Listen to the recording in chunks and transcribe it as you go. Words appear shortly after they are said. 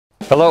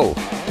Hello,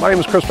 my name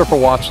is Christopher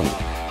Watson.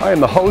 I am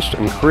the host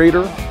and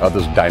creator of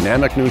this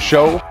dynamic new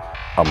show,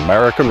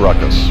 American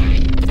Ruckus.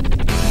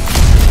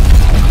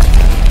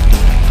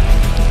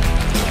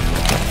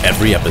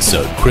 Every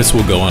episode, Chris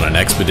will go on an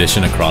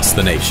expedition across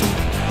the nation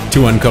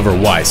to uncover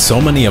why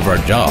so many of our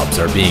jobs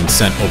are being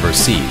sent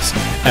overseas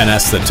and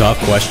ask the tough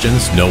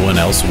questions no one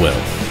else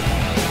will.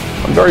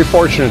 I'm very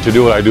fortunate to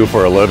do what I do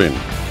for a living.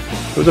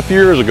 It was a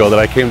few years ago that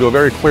I came to a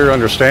very clear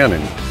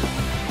understanding.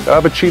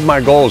 I've achieved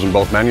my goals in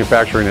both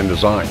manufacturing and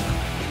design.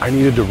 I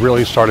needed to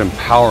really start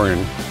empowering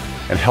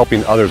and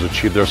helping others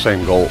achieve their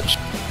same goals.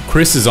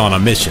 Chris is on a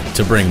mission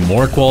to bring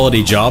more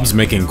quality jobs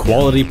making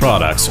quality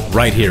products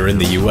right here in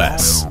the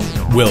U.S.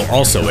 We'll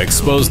also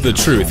expose the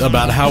truth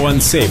about how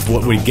unsafe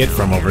what we get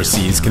from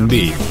overseas can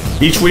be.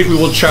 Each week we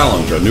will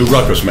challenge a new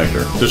ruckus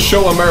maker to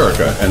show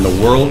America and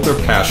the world their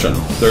passion,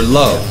 their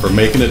love for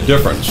making a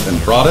difference in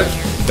products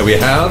that we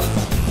have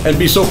and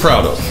be so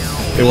proud of.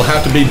 It will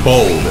have to be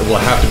bold, it will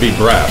have to be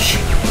brash,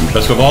 and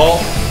best of all,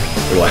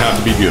 it will have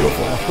to be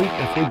beautiful.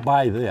 If we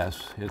buy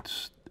this,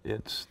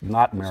 it's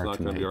not American made. It's not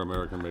going to be our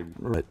American made.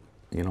 But,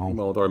 you know,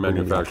 well, with our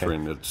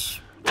manufacturing,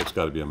 it's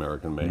got to be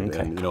American made.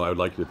 Okay. And you know, I would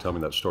like you to tell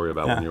me that story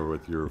about when you were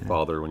with your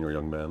father when you were a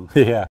young man.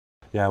 Yeah.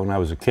 When I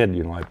was a kid,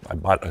 you know, I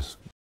bought a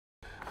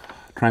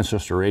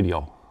transistor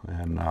radio,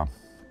 and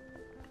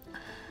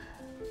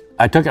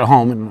I took it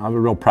home, and I was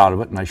real proud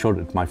of it, and I showed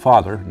it to my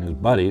father and his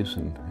buddies,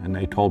 and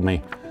they told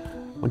me,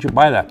 "What'd you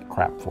buy that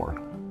crap for?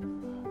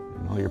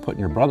 You know, you're putting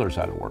your brothers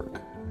out of work."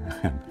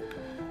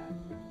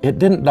 It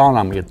didn't dawn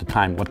on me at the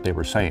time what they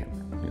were saying.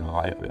 You know,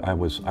 I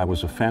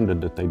was offended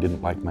that they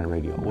didn't like my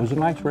radio. It was a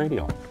nice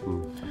radio.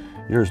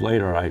 Years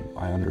later, I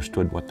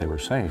understood what they were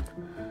saying.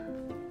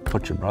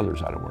 Put your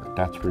brothers out of work.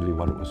 That's really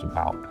what it was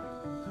about.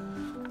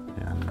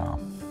 And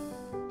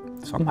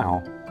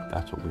somehow,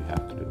 that's what we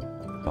have to do.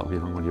 So, you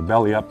know, when you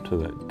belly up to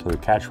the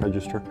cash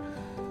register,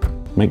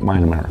 make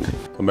mine American.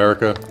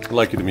 America, I'd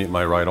like you to meet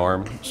my right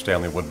arm,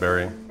 Stanley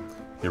Woodbury.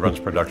 He runs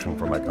production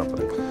for my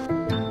company.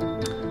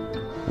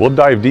 We'll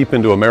dive deep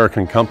into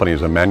American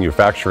companies and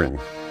manufacturing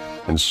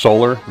in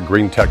solar,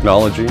 green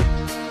technology,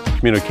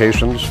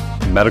 communications,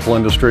 medical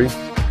industry,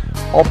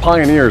 all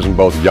pioneers in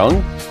both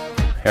young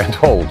and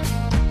old.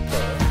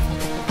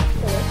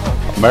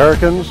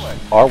 Americans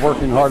are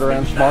working harder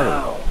and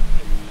smarter.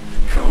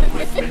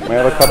 May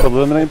I have a cup of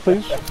lemonade,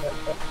 please?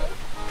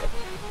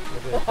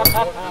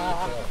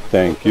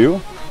 Thank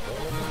you.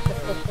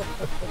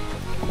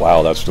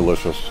 Wow, that's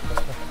delicious.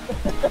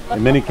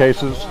 In many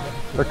cases,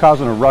 they're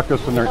causing a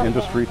ruckus in their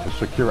industry to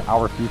secure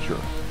our future.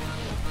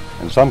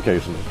 In some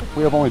cases,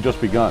 we have only just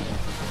begun.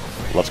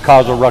 Let's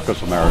cause a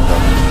ruckus, America.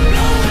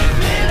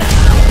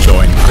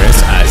 Join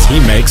Chris as he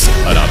makes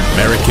an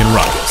American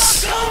ruckus.